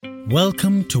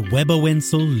Welcome to Webber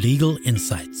Wentzel Legal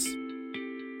Insights.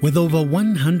 With over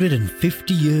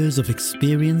 150 years of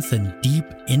experience and deep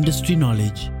industry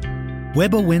knowledge,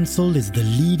 Webber Wentzel is the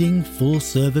leading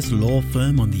full-service law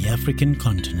firm on the African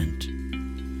continent.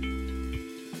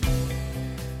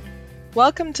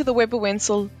 Welcome to the Webber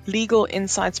Wentzel Legal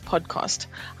Insights podcast.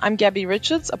 I'm Gabi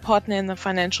Richards, a partner in the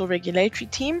financial regulatory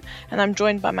team, and I'm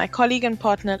joined by my colleague and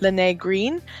partner Lenee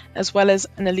Green, as well as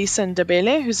Analisa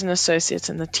Ndebele, who's an associate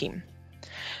in the team.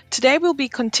 Today we'll be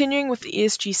continuing with the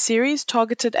ESG series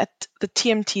targeted at the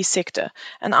TMT sector,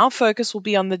 and our focus will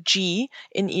be on the G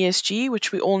in ESG,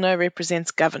 which we all know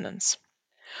represents governance.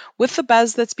 With the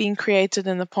buzz that's been created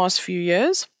in the past few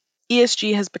years,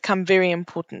 ESG has become very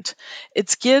important.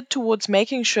 It's geared towards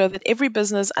making sure that every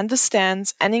business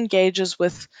understands and engages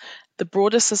with the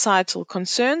broader societal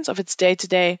concerns of its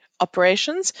day-to-day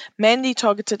operations, mainly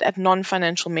targeted at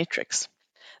non-financial metrics.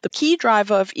 The key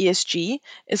driver of ESG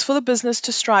is for the business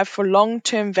to strive for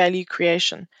long-term value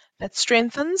creation that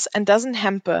strengthens and doesn't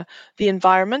hamper the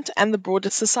environment and the broader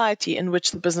society in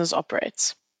which the business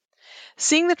operates.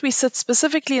 Seeing that we sit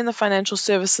specifically in the financial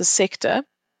services sector,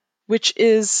 which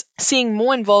is seeing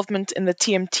more involvement in the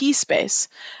TMT space,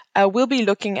 we'll be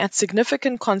looking at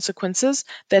significant consequences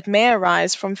that may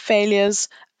arise from failures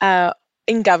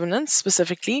in governance,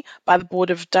 specifically by the board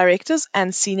of directors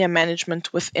and senior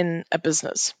management within a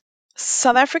business.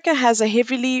 South Africa has a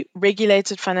heavily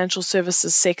regulated financial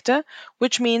services sector,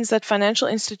 which means that financial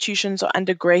institutions are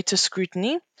under greater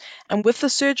scrutiny. And with the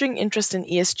surging interest in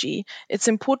ESG, it's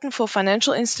important for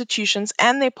financial institutions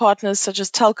and their partners, such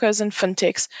as telcos and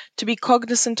fintechs, to be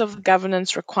cognizant of the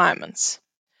governance requirements.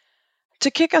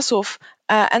 To kick us off,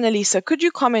 Analisa, could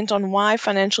you comment on why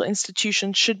financial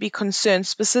institutions should be concerned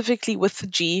specifically with the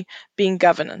G being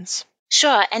governance?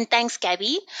 Sure, and thanks,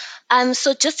 Gabi.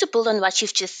 So just to build on what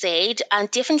you've just said,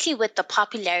 definitely with the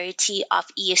popularity of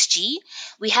ESG,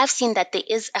 we have seen that there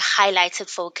is a highlighted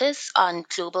focus on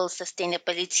global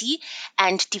sustainability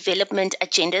and development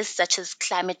agendas such as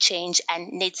climate change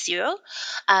and net zero,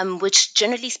 which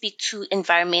generally speak to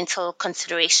environmental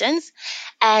considerations.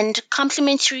 And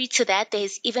complementary to that, there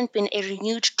has even been a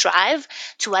renewed drive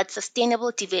towards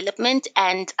sustainable development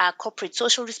and corporate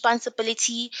social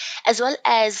responsibility, as well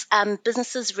as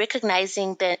businesses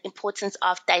recognizing the importance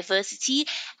of diversity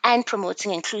and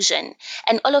promoting inclusion.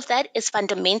 And all of that is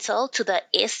fundamental to the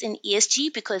S in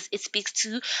ESG because it speaks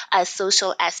to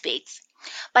social aspects.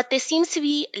 But there seems to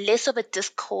be less of a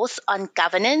discourse on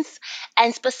governance,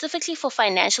 and specifically for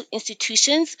financial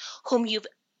institutions whom you've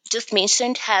just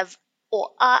mentioned have or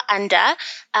are under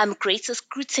greater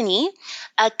scrutiny,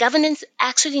 governance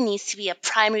actually needs to be a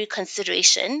primary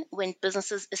consideration when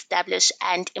businesses establish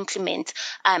and implement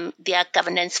their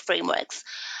governance frameworks.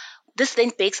 This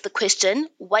then begs the question,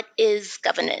 what is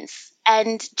governance?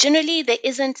 And generally, there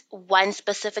isn't one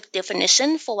specific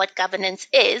definition for what governance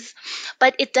is,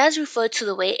 but it does refer to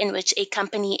the way in which a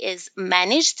company is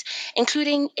managed,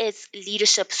 including its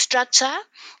leadership structure,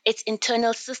 its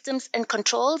internal systems and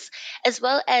controls, as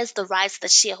well as the rights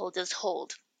that shareholders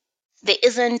hold. There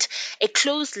isn't a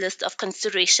closed list of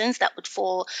considerations that would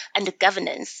fall under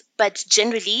governance, but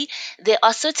generally there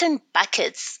are certain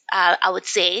buckets, I would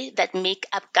say, that make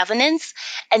up governance,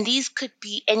 and these could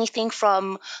be anything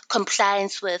from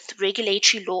compliance with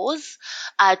regulatory laws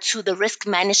to the risk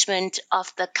management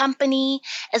of the company,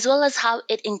 as well as how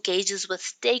it engages with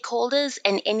stakeholders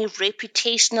and any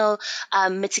reputational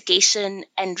mitigation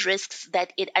and risks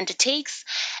that it undertakes,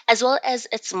 as well as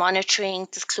its monitoring,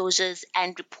 disclosures,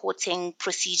 and reporting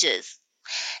procedures.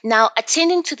 Now,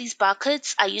 attending to these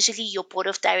buckets are usually your board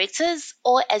of directors,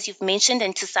 or as you've mentioned,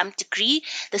 and to some degree,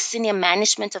 the senior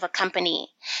management of a company.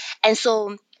 And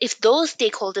so, if those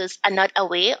stakeholders are not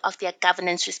aware of their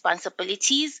governance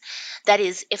responsibilities, that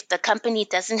is, if the company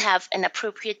doesn't have an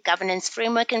appropriate governance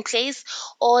framework in place,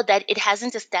 or that it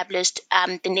hasn't established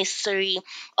the necessary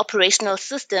operational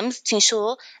systems to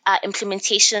ensure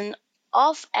implementation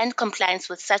of and compliance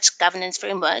with such governance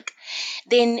framework,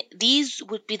 then these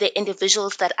would be the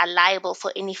individuals that are liable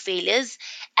for any failures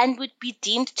and would be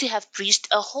deemed to have breached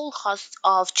a whole host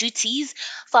of duties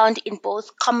found in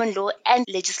both common law and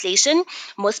legislation,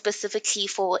 more specifically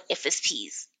for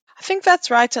FSPs. I think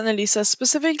that's right, Analisa,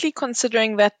 specifically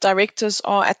considering that directors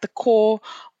are at the core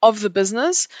of the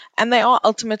business and they are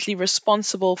ultimately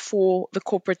responsible for the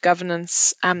corporate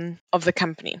governance of the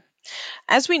company.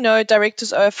 As we know,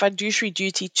 directors owe a fiduciary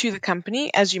duty to the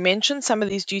company. As you mentioned, some of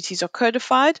these duties are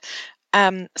codified,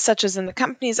 such as in the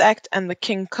Companies Act and the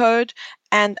King Code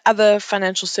and other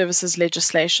financial services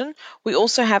legislation. We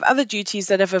also have other duties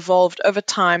that have evolved over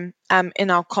time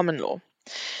in our common law.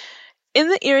 In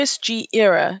the ESG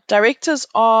era, directors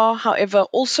are, however,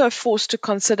 also forced to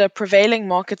consider prevailing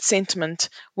market sentiment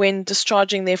when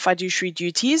discharging their fiduciary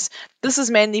duties. This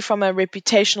is mainly from a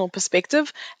reputational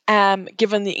perspective,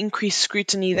 given the increased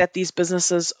scrutiny that these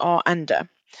businesses are under.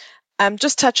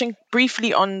 Just touching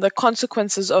briefly on the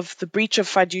consequences of the breach of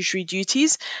fiduciary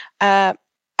duties.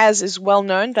 As is well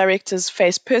known, directors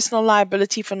face personal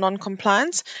liability for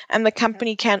non-compliance, and the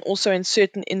company can also, in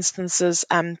certain instances,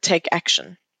 take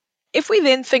action. If we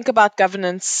then think about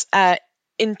governance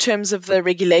in terms of the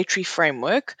regulatory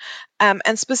framework,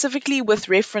 and specifically with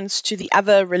reference to the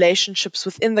other relationships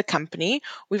within the company,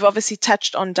 we've obviously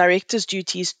touched on directors'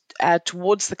 duties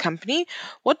towards the company.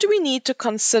 What do we need to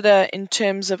consider in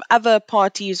terms of other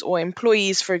parties or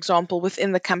employees, for example,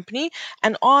 within the company,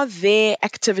 and are their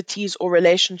activities or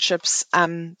relationships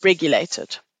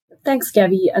regulated? Thanks,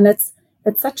 Gabi. And it's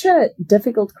such a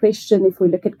difficult question if we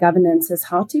look at governance, is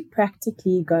how to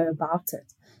practically go about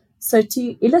it. So to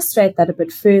illustrate that a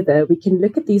bit further, we can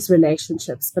look at these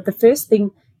relationships. But the first thing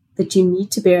that you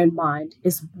need to bear in mind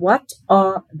is, what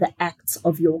are the acts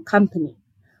of your company?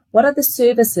 What are the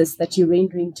services that you're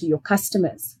rendering to your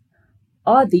customers?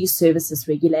 Are these services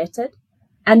regulated?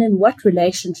 And in what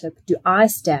relationship do I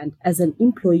stand as an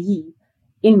employee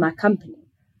in my company?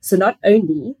 So not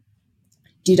only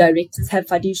do directors have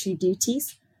fiduciary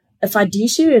duties, a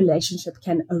fiduciary relationship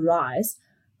can arise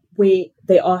where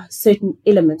there are certain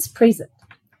elements present.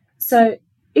 So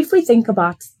if we think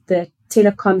about the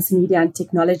telecoms, media and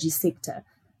technology sector,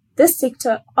 this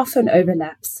sector often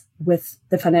overlaps with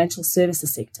the financial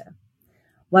services sector.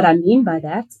 What I mean by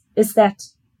that is that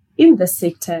in this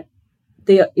sector,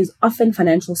 there is often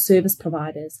financial service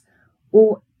providers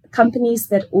or companies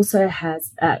that also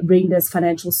renders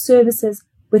financial services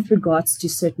with regards to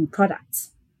certain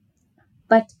products.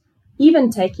 But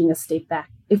even taking a step back,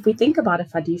 if we think about a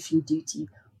fiduciary duty,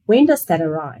 when does that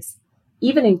arise?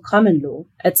 Even in common law,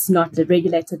 it's not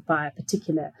regulated by a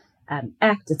particular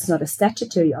act. It's not a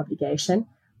statutory obligation.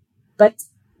 But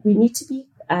we need to be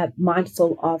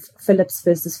mindful of Phillips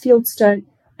versus Fieldstone.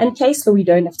 And case law we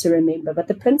don't have to remember, but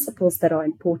the principles that are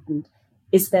important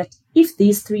is that if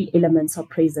these three elements are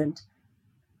present,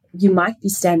 you might be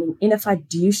standing in a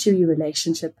fiduciary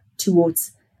relationship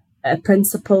towards a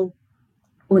principal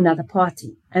or another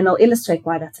party. And I'll illustrate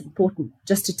why that's important,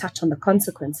 just to touch on the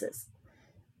consequences.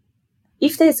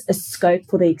 If there's a scope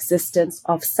for the existence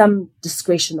of some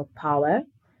discretion or power,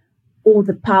 or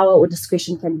the power or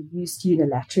discretion can be used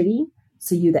unilaterally,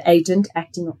 so you're the agent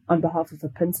acting on behalf of a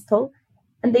principal,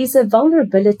 and there's a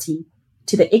vulnerability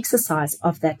to the exercise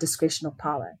of that discretion or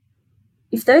power.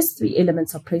 If those three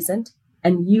elements are present,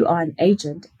 and you are an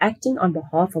agent acting on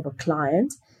behalf of a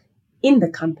client in the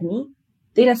company,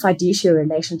 then a fiduciary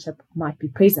relationship might be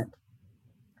present.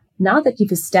 Now that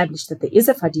you've established that there is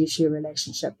a fiduciary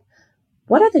relationship,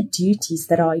 what are the duties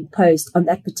that are imposed on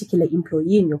that particular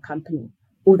employee in your company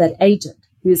or that agent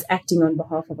who is acting on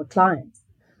behalf of a client?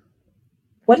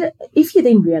 If you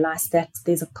then realize that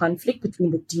there's a conflict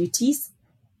between the duties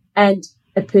and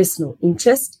a personal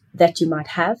interest that you might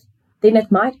have, then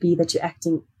it might be that you're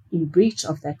acting in breach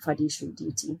of that fiduciary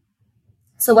duty.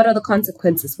 So what are the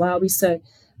consequences? Why is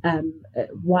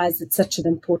it such an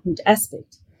important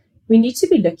aspect? We need to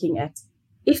be looking at,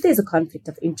 if there's a conflict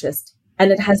of interest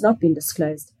and it has not been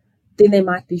disclosed, then there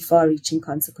might be far-reaching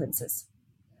consequences.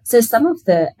 So some of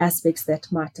the aspects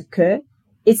that might occur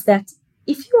is that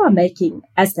if you are making,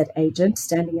 as that agent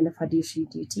standing in a fiduciary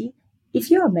duty,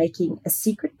 if you are making a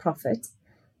secret profit,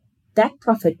 that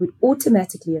profit would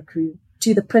automatically accrue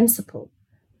to the principal,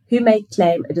 who may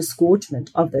claim a disgorgement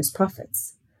of those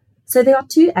profits. So there are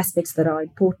two aspects that are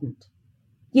important.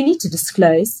 You need to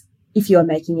disclose if you are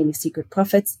making any secret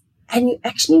profits, and you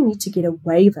actually need to get a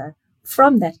waiver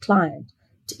from that client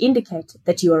to indicate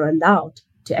that you are allowed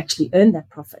to actually earn that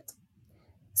profit.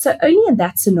 So only in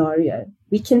that scenario,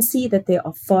 we can see that there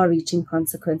are far-reaching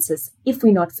consequences if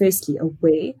we're not firstly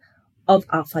aware of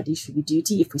our fiduciary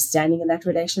duty, if we're standing in that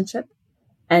relationship.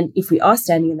 And if we are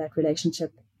standing in that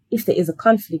relationship, if there is a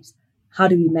conflict, how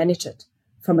do we manage it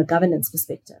from a governance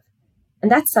perspective? And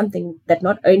that's something that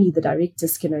not only the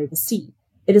directors can oversee,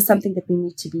 it is something that we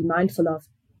need to be mindful of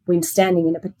when standing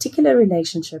in a particular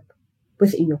relationship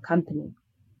within your company.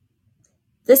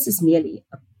 This is merely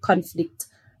a conflict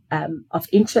of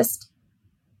interest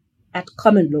at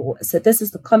common law. So this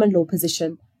is the common law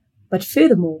position. But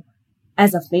furthermore,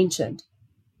 as I've mentioned,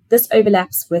 this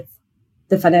overlaps with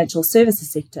the financial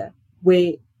services sector,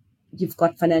 where you've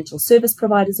got financial service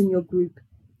providers in your group.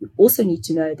 You also need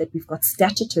to know that we've got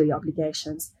statutory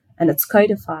obligations, and it's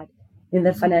codified in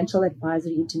the Financial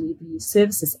Advisory Intermediary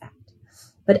Services Act.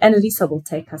 But Analisa will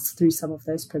take us through some of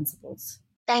those principles.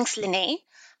 Thanks, Lenee.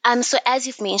 So as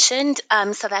you've mentioned,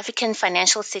 South African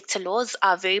financial sector laws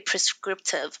are very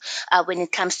prescriptive when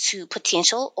it comes to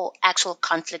potential or actual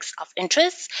conflicts of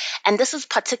interest. And this is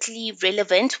particularly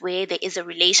relevant where there is a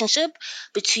relationship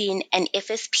between an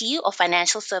FSP or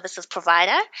financial services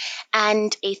provider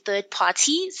and a third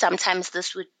party. Sometimes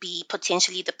this would be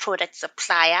potentially the product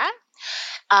supplier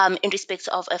in respect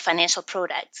of a financial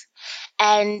product.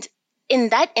 And in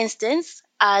that instance,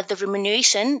 the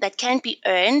remuneration that can be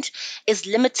earned is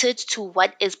limited to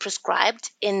what is prescribed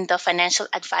in the Financial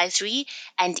Advisory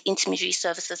and Intermediary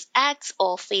Services Act,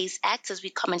 or FASE Act as we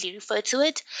commonly refer to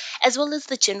it, as well as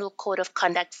the General Code of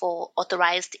Conduct for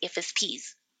authorized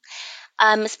FSPs.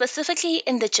 Specifically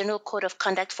in the General Code of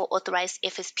Conduct for authorized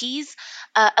FSPs,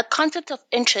 a conflict of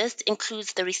interest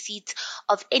includes the receipt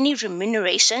of any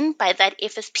remuneration by that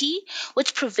FSP,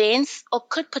 which prevents or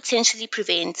could potentially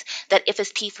prevent that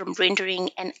FSP from rendering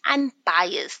an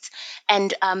unbiased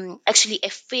and actually a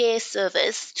fair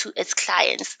service to its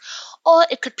clients, or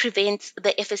it could prevent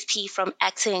the FSP from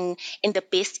acting in the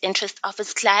best interest of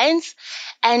its clients.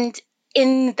 And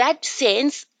in that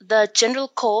sense, the General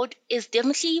Code is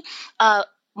definitely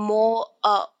more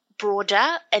broader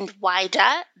and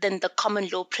wider than the common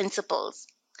law principles.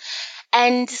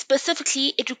 And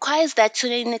specifically, it requires that to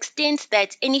an extent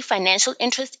that any financial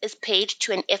interest is paid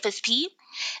to an FSP,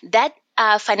 that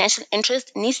financial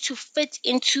interest needs to fit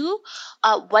into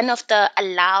one of the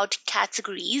allowed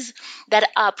categories that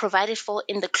are provided for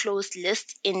in the closed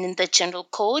list in the General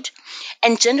Code.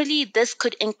 And generally, this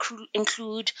could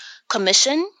include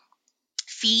commission,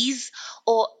 fees,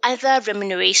 or other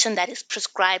remuneration that is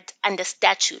prescribed under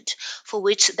statute for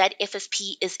which that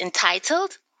FSP is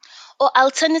entitled. Or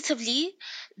alternatively,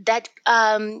 that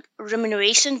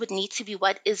remuneration would need to be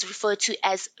what is referred to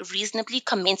as reasonably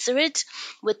commensurate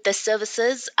with the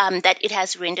services that it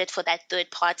has rendered for that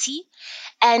third party.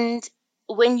 And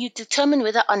when you determine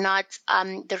whether or not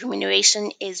the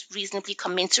remuneration is reasonably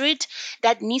commensurate,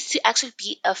 that needs to actually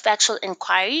be a factual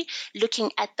inquiry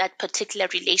looking at that particular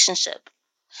relationship.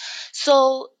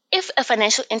 So if a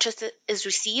financial interest is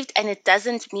received and it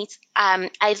doesn't meet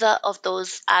either of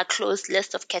those closed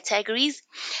list of categories,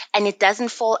 and it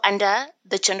doesn't fall under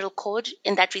the General Code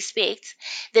in that respect,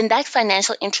 then that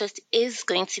financial interest is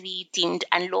going to be deemed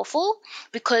unlawful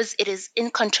because it is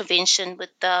in contravention with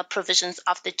the provisions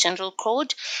of the General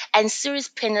Code, and serious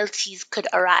penalties could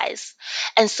arise.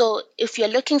 And so if you're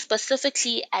looking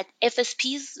specifically at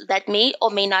FSPs that may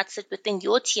or may not sit within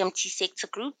your TMT sector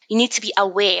group, you need to be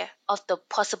aware of the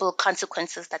possible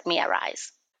consequences that may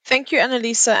arise. Thank you,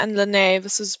 Analisa and Lenee.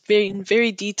 This has been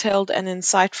very detailed and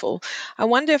insightful. I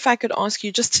wonder if I could ask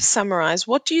you, just to summarize,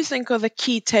 what do you think are the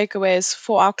key takeaways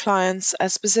for our clients,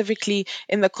 specifically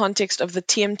in the context of the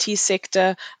TMT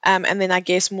sector, and then I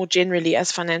guess more generally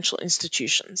as financial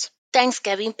institutions? Thanks,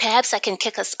 Gabi. Perhaps I can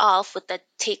kick us off with the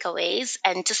takeaways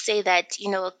and just say that,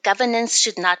 governance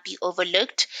should not be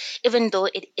overlooked, even though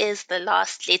it is the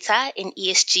last letter in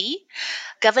ESG.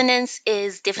 Governance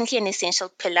is definitely an essential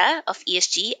pillar of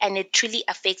ESG, and it truly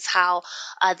affects how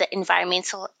the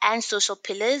environmental and social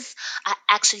pillars are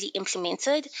actually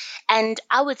implemented. And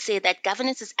I would say that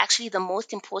governance is actually the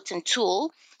most important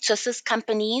tool to assist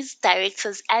companies,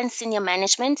 directors, and senior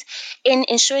management in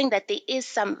ensuring that there is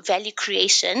some value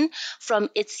creation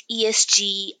from its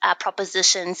ESG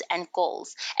propositions and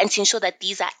goals, and to ensure that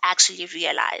these are actually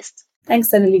realized.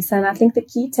 Thanks, Analisa. And I think the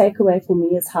key takeaway for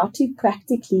me is how to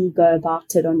practically go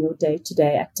about it on your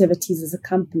day-to-day activities as a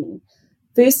company.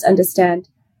 First, understand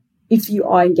if you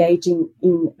are engaging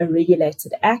in a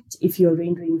regulated act, if you're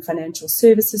rendering financial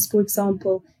services, for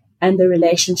example, and the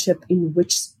relationship in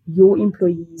which your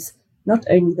employees, not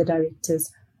only the directors,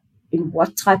 in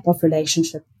what type of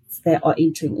relationships they are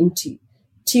entering into,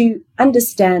 to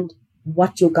understand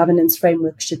what your governance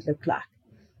framework should look like.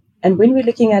 And when we're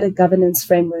looking at a governance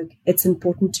framework, it's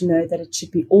important to know that it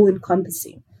should be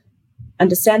all-encompassing.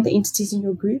 Understand the entities in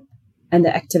your group and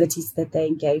the activities that they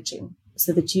engage in,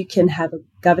 so that you can have a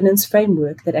governance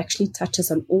framework that actually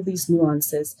touches on all these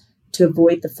nuances to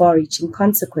avoid the far-reaching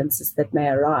consequences that may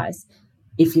arise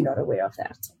if you're not aware of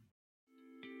that.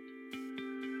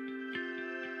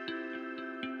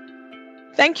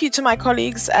 Thank you to my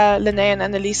colleagues, Lenee and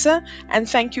Analisa, and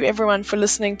thank you everyone for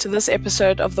listening to this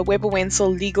episode of the Webber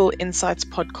Wentzel Legal Insights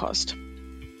podcast.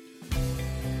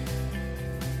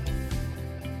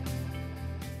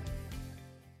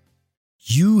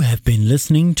 You have been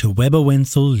listening to Webber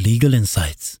Wentzel Legal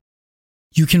Insights.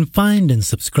 You can find and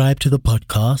subscribe to the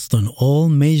podcast on all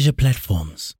major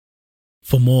platforms.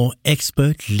 For more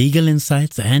expert legal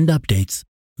insights and updates,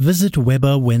 visit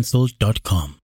webberwentzel.com.